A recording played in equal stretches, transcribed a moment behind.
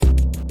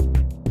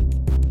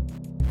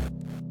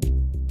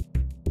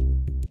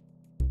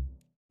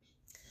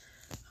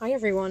Hi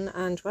everyone,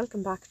 and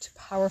welcome back to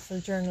Powerful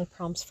Journal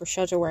Prompts for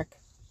Shadow Work.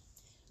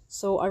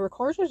 So I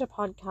recorded a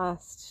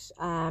podcast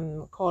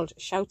called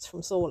Shouts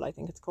from Soul, I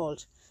think it's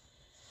called.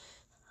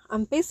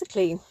 And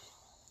basically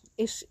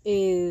it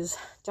is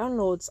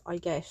downloads I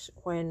get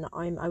when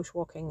I'm out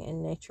walking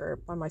in nature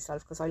by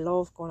myself, because I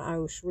love going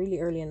out really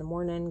early in the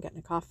morning, getting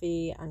a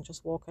coffee and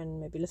just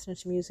walking, maybe listening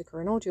to music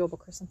or an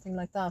audiobook or something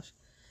like that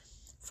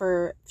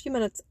for a few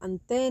minutes, and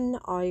then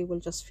I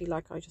will just feel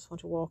like I just want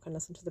to walk and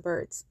listen to the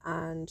birds.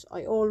 And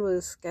I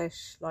always get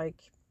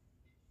like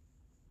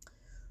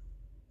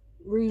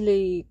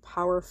really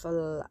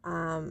powerful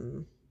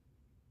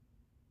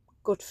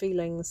gut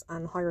feelings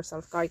and higher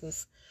self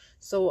guidance.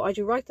 So I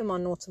do write them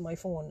on notes on my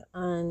phone,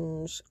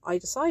 and I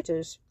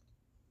decided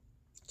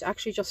to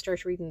actually just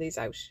start reading these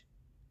out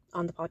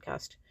on the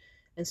podcast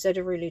instead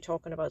of really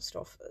talking about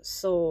stuff.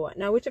 So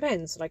now it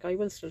depends, like I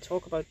will still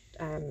talk about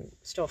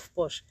stuff,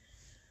 but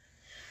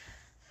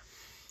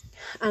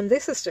and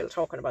this is still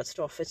talking about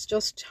stuff, it's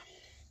just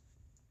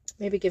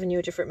maybe giving you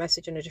a different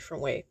message in a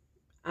different way.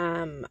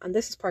 And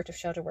this is part of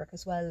shadow work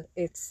as well.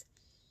 It's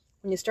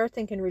when you start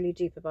thinking really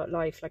deep about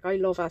life. Like I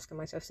love asking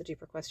myself the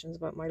deeper questions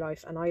about my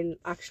life, and I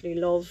actually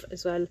love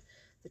as well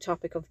the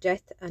topic of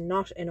death, and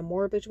not in a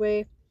morbid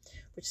way,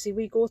 but see,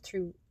 we go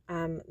through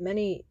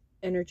many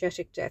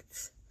energetic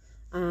deaths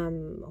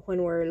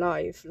when we're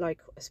alive, like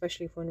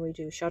especially when we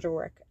do shadow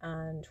work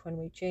and when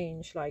we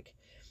change, like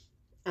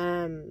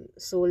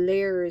so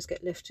layers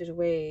get lifted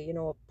away, you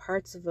know,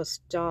 parts of us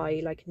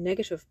die, like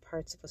negative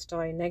parts of us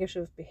die,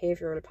 negative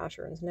behavioral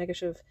patterns,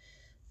 negative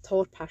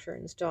thought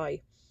patterns die.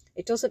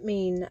 It doesn't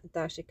mean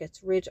that it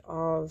gets rid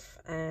of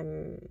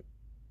the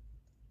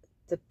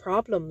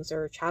problems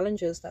or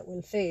challenges that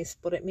we'll face,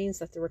 but it means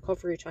that the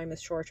recovery time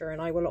is shorter,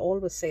 and I will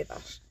always say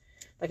that.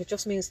 Like, it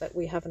just means that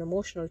we have an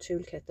emotional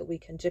toolkit that we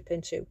can dip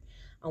into,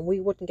 and we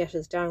wouldn't get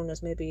as down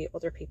as maybe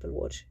other people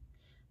would,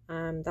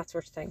 that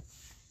sort of thing.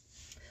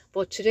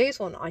 But today's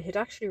one, I had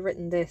actually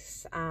written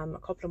this a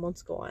couple of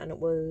months ago, and it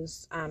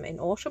was in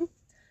autumn.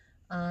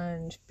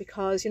 And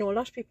because, you know, a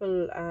lot of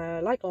people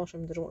like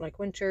autumn, they don't like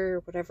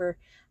winter, whatever.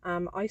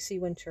 I see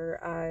winter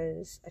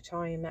as a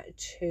time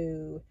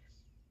to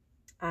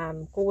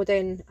go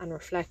within and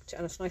reflect,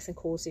 and it's nice and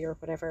cozy or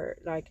whatever.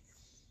 Like,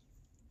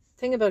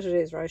 thing about it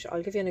is, right,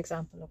 I'll give you an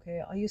example,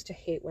 okay? I used to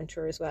hate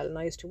winter as well, and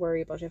I used to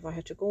worry about if I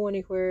had to go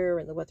anywhere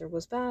and the weather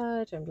was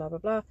bad and blah, blah,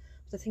 blah.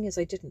 But the thing is,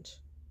 I didn't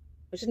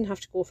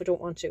have to go if I don't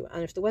want to.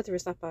 And if the weather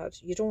is that bad,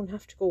 you don't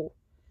have to go.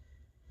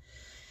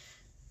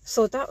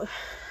 So that,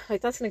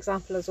 like, that's an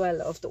example as well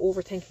of the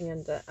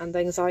overthinking and the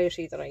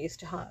anxiety that I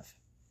used to have.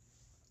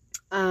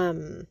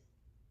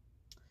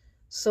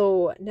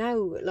 So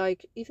now,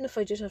 like, even if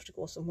I did have to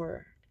go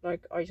somewhere,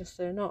 like, I just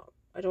say no,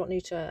 I don't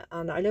need to.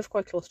 And I live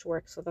quite close to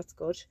work, so that's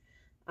good.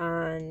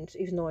 And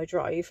even though I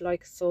drive,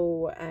 like,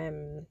 so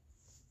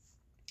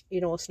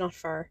you know, it's not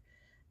far.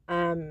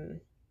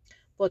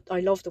 But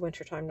I love the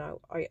winter time now.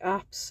 I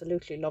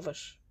absolutely love it.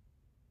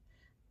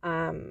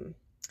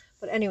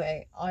 But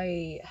anyway,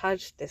 I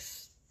had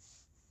this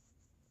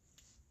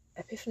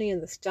epiphany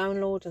and this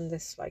download and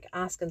this, like,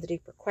 asking the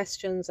deeper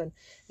questions. And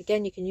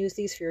again, you can use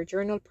these for your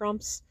journal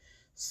prompts.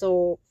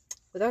 So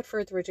without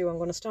further ado, I'm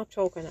going to stop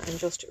talking and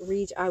just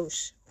read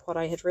out what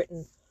I had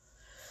written.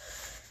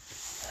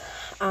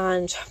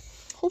 And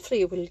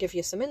hopefully it will give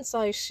you some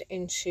insight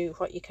into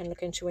what you can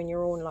look into in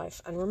your own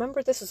life. And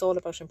remember, this is all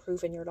about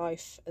improving your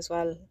life as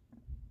well.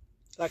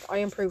 Like, I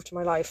improved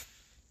my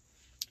life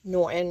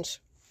no end.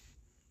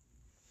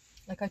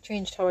 Like, I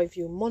changed how I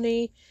view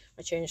money,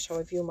 I changed how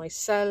I view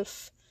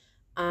myself,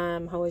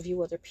 how I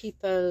view other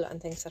people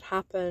and things that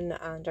happen,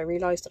 and I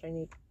realised that I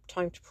need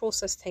time to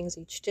process things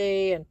each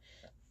day and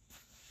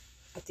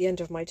at the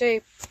end of my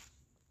day.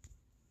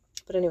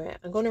 But anyway,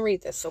 I'm going to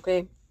read this,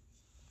 okay?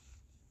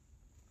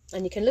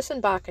 And you can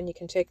listen back and you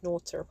can take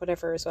notes or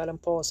whatever as well and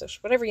pause it,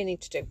 whatever you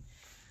need to do.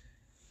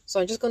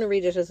 So I'm just going to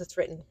read it as it's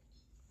written.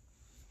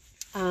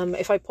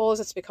 If I pause,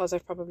 it's because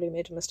I've probably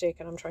made a mistake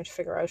and I'm trying to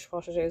figure out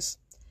what it is,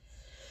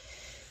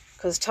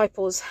 because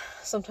typos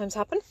sometimes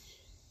happen.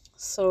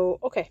 So,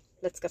 okay,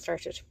 let's get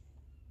started.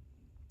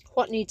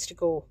 What needs to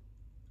go?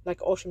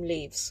 Like autumn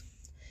leaves.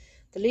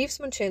 The leaves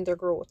maintain their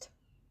growth,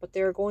 but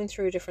they are going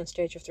through a different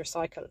stage of their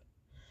cycle.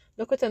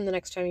 Look at them the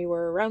next time you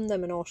were around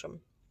them in autumn.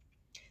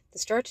 They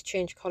start to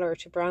change colour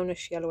to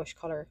brownish yellowish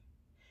colour.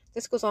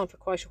 This goes on for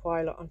quite a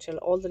while until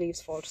all the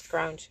leaves fall to the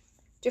ground.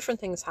 Different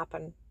things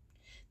happen.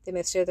 They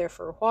may stay there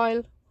for a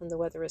while when the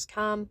weather is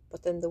calm,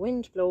 but then the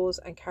wind blows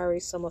and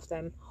carries some of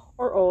them,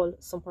 or all,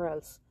 somewhere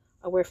else,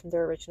 away from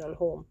their original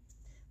home.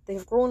 They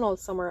have grown all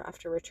summer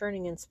after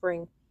returning in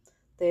spring.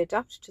 They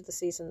adapt to the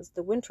seasons.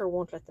 The winter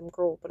won't let them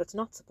grow, but it's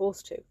not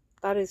supposed to.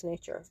 That is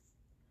nature.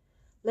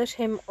 Let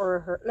her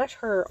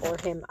or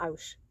him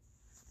out.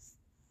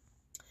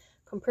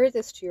 Compare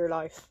this to your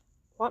life.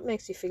 What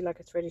makes you feel like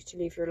it's ready to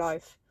leave your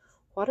life?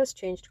 What has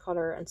changed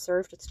colour and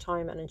served its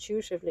time, and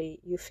intuitively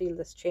you feel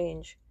this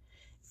change?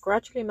 It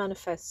gradually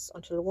manifests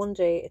until one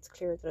day it's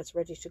clear that it's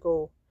ready to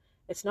go.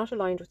 It's not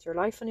aligned with your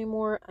life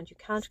anymore, and you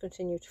can't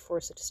continue to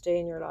force it to stay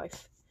in your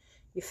life.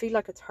 You feel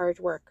like it's hard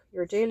work.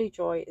 Your daily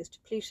joy is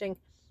depleting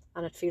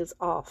and it feels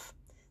off.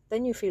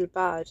 Then you feel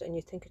bad and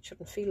you think it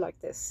shouldn't feel like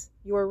this.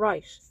 You are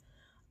right.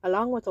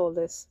 Along with all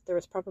this, there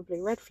is probably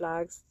red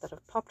flags that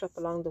have popped up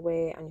along the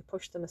way and you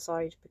push them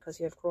aside because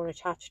you have grown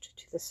attached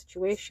to the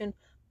situation,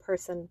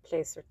 person,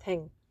 place or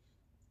thing.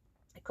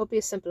 It could be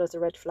as simple as a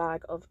red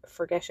flag of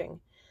forgetting,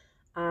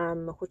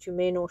 which you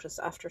may notice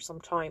after some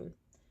time.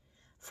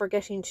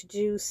 Forgetting to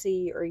do,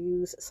 see or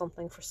use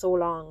something for so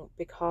long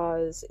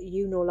because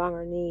you no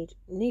longer need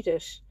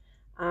it,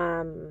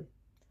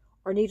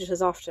 or need it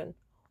as often.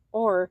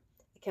 Or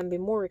it can be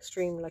more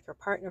extreme, like your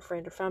partner,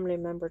 friend or family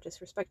member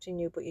disrespecting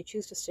you, but you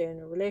choose to stay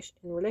in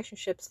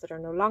relationships that are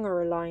no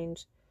longer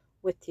aligned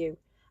with you,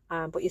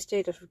 but you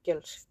stayed out of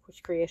guilt,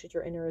 which created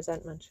your inner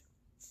resentment.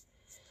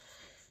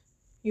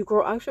 You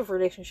grow out of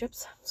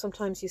relationships.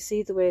 Sometimes you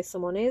see the way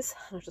someone is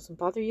and it doesn't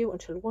bother you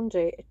until one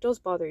day it does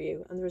bother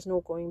you and there is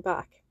no going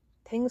back.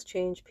 Things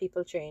change,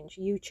 people change,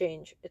 you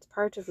change. It's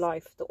part of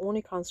life. The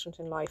only constant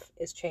in life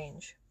is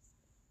change.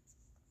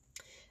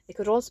 It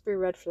could also be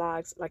red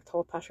flags like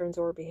thought patterns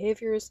or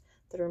behaviours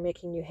that are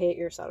making you hate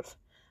yourself,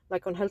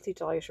 like unhealthy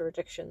diet or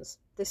addictions.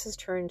 This has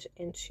turned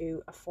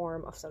into a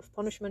form of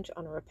self-punishment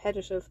on a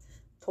repetitive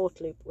thought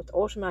loop with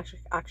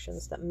automatic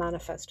actions that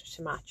manifest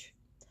to match.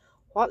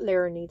 What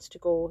layer needs to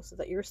go so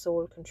that your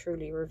soul can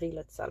truly reveal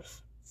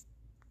itself?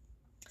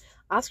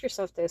 Ask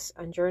yourself this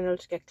and journal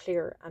to get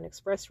clear and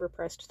express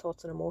repressed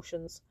thoughts and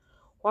emotions.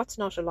 What's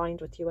not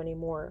aligned with you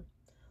anymore?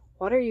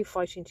 What are you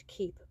fighting to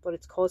keep but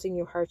it's causing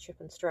you hardship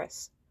and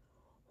stress?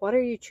 What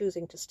are you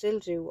choosing to still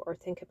do or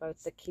think about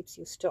that keeps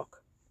you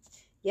stuck?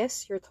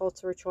 Yes, your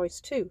thoughts are a choice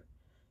too.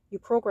 You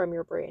program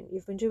your brain.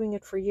 You've been doing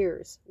it for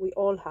years. We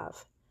all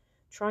have.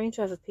 Trying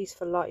to have a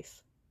peaceful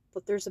life.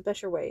 But there's a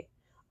better way.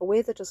 A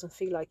way that doesn't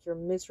feel like you're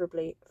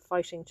miserably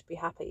fighting to be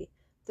happy.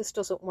 This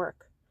doesn't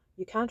work.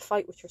 You can't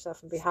fight with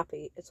yourself and be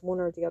happy. It's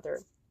one or the other.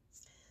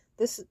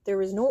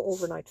 There is no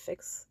overnight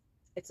fix.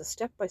 It's a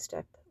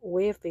step-by-step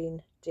way of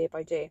being, day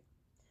by day.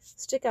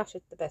 Stick at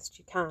it the best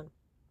you can.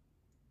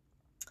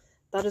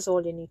 That is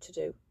all you need to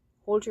do.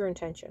 Hold your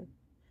intention.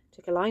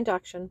 Take aligned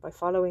action by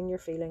following your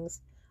feelings,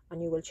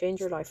 and you will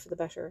change your life for the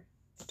better.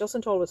 It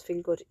doesn't always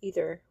feel good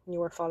either when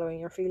you are following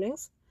your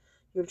feelings.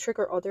 You'll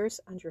trigger others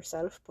and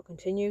yourself, but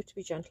continue to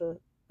be gentle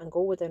and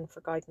go within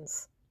for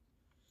guidance.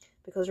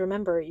 Because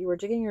remember, you are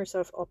digging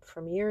yourself up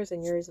from years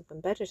and years of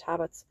embedded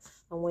habits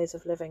and ways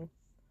of living.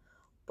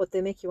 But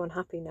they make you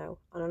unhappy now,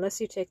 and unless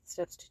you take the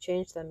steps to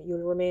change them,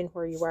 you'll remain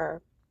where you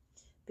are.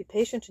 Be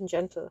patient and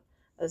gentle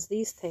as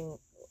these things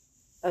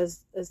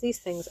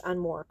and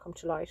more come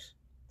to light.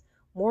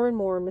 More and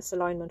more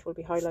misalignment will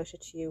be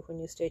highlighted to you when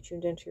you stay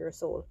tuned into your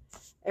soul.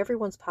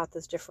 Everyone's path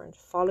is different.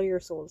 Follow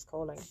your soul's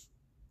calling.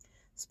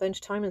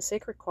 Spend time in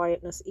sacred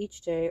quietness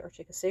each day or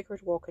take a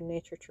sacred walk in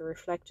nature to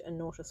reflect and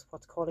notice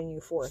what's calling you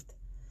forth.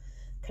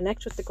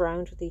 Connect with the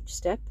ground with each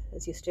step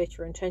as you state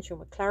your intention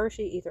with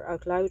clarity, either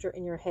out loud or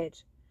in your head.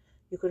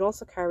 You could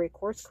also carry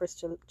quartz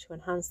crystal to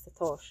enhance the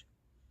thought,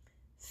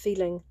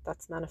 feeling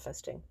that's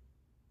manifesting.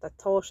 That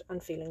thought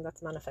and feeling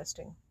that's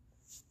manifesting.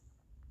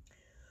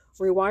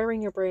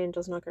 Rewiring your brain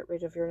does not get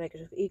rid of your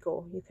negative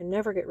ego. You can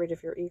never get rid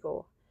of your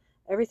ego.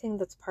 Everything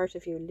that's part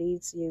of you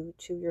leads you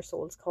to your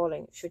soul's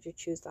calling, should you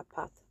choose that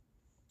path.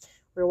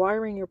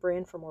 Rewiring your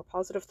brain for more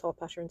positive thought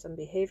patterns and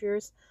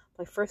behaviours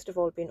by first of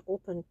all being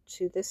open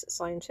to this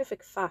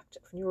scientific fact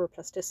of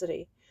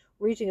neuroplasticity,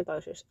 reading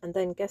about it, and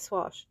then guess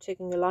what?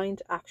 Taking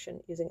aligned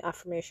action using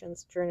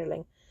affirmations,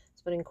 journaling,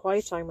 spending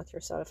quiet time with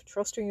yourself,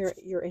 trusting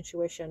your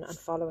intuition and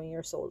following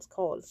your soul's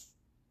call.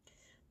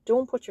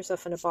 Don't put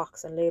yourself in a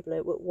box and label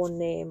it with one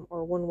name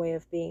or one way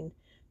of being.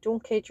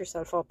 Don't cage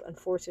yourself up and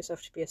force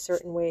yourself to be a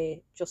certain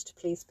way just to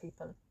please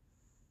people.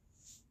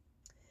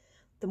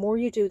 The more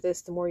you do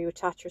this, the more you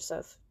attach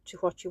yourself to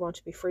what you want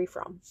to be free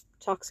from,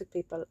 toxic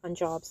people and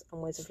jobs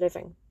and ways of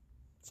living.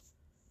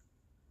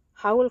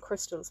 How will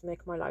crystals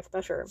make my life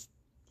better?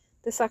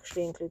 This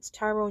actually includes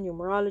tarot,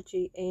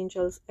 numerology,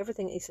 angels,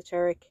 everything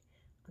esoteric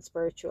and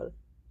spiritual.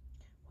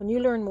 When you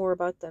learn more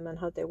about them and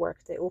how they work,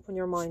 they open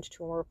your mind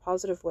to a more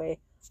positive way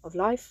of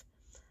life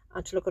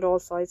and to look at all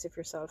sides of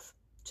yourself.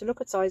 To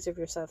look at sides of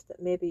yourself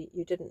that maybe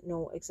you didn't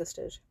know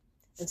existed.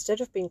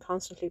 Instead of being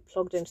constantly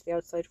plugged into the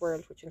outside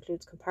world, which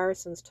includes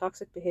comparisons,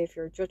 toxic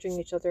behaviour, judging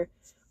each other,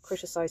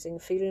 criticising,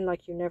 feeling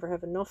like you never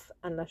have enough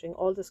and letting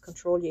all this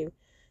control you,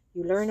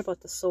 you learn about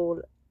the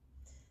soul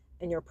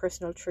in your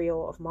personal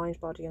trio of mind,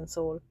 body and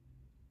soul.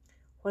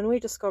 When we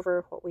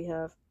discover that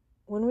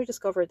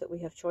we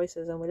have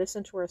choices and we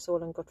listen to our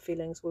soul and gut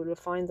feelings, we will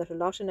find that a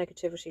lot of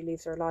negativity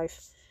leaves our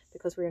life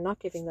because we are not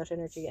giving that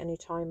energy any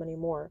time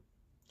anymore.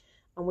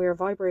 And we are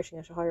vibrating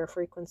at a higher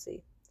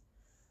frequency.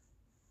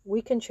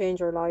 We can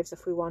change our lives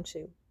if we want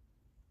to.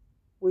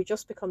 We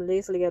just become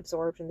lazily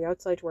absorbed in the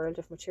outside world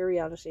of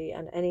materiality,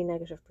 and any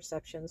negative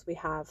perceptions we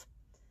have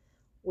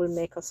will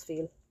make us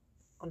feel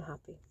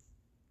unhappy.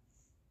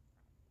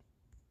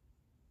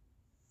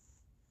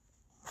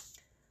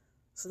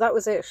 So that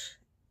was it.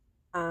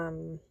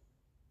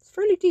 It's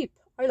fairly deep.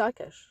 I like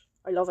it.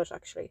 I love it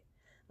actually.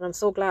 And I'm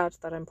so glad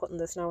that I'm putting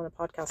this now in a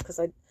podcast, because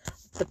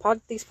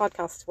these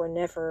podcasts were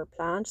never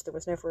planned. There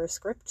was never a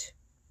script.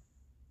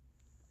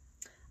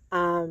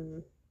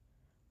 But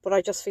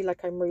I just feel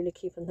like I'm really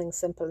keeping things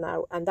simple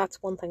now. And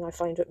that's one thing I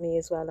find with me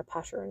as well, a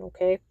pattern,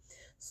 okay?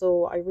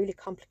 So I really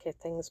complicate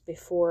things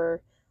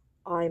before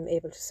I'm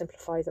able to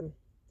simplify them.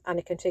 And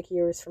it can take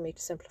years for me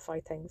to simplify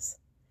things.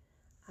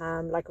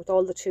 Like with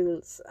all the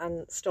tools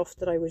and stuff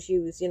that I would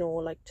use, you know,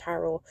 like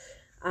tarot,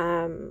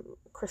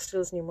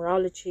 crystals,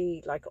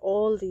 numerology, like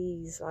all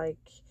these like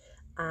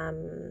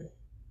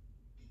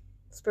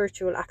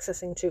spiritual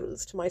accessing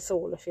tools to my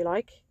soul, if you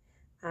like.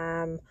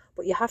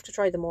 But you have to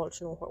try them all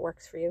to know what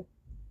works for you.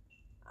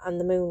 And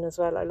the moon as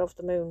well. I love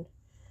the moon,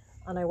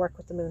 and I work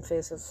with the moon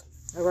phases.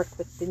 I work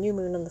with the new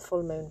moon and the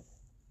full moon,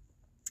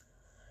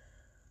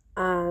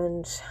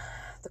 and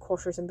the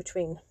quarters in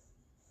between.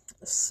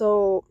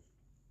 So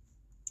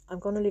I'm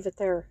going to leave it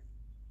there.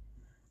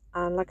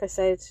 And like I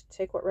said,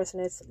 take what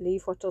resonates,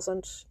 leave what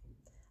doesn't,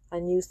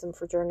 and use them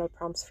for journal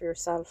prompts for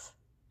yourself.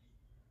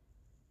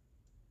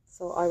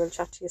 So I will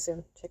chat to you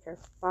soon. Take care.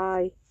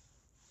 Bye.